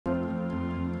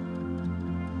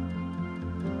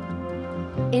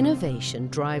Innovation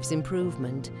drives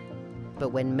improvement, but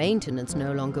when maintenance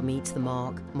no longer meets the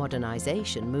mark,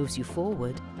 modernization moves you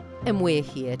forward. And we're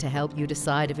here to help you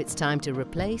decide if it's time to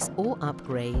replace or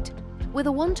upgrade. With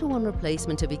a one-to-one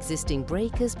replacement of existing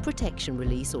breakers, protection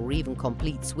release, or even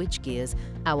complete switch gears,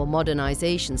 our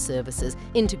modernization services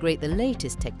integrate the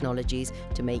latest technologies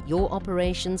to make your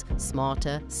operations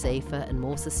smarter, safer, and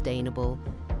more sustainable.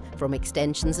 From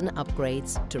extensions and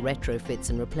upgrades to retrofits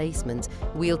and replacements,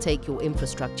 we'll take your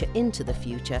infrastructure into the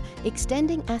future,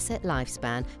 extending asset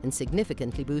lifespan and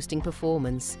significantly boosting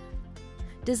performance.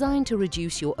 Designed to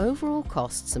reduce your overall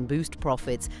costs and boost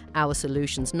profits, our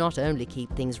solutions not only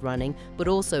keep things running, but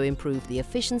also improve the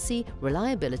efficiency,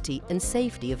 reliability, and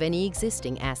safety of any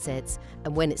existing assets.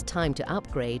 And when it's time to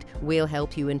upgrade, we'll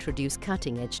help you introduce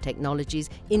cutting-edge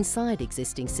technologies inside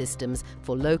existing systems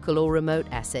for local or remote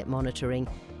asset monitoring,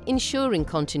 ensuring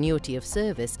continuity of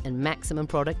service and maximum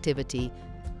productivity.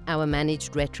 Our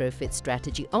managed retrofit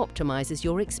strategy optimizes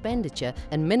your expenditure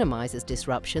and minimizes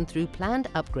disruption through planned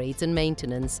upgrades and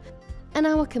maintenance. And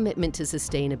our commitment to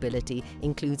sustainability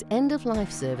includes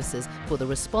end-of-life services for the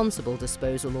responsible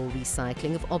disposal or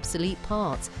recycling of obsolete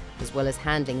parts, as well as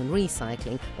handling and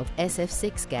recycling of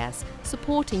SF6 gas,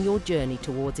 supporting your journey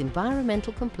towards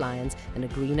environmental compliance and a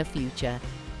greener future.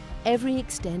 Every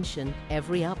extension,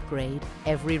 every upgrade,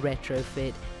 every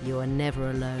retrofit, you are never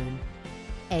alone.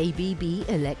 ABB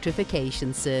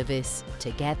Electrification Service,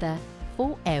 together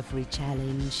for every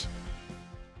challenge.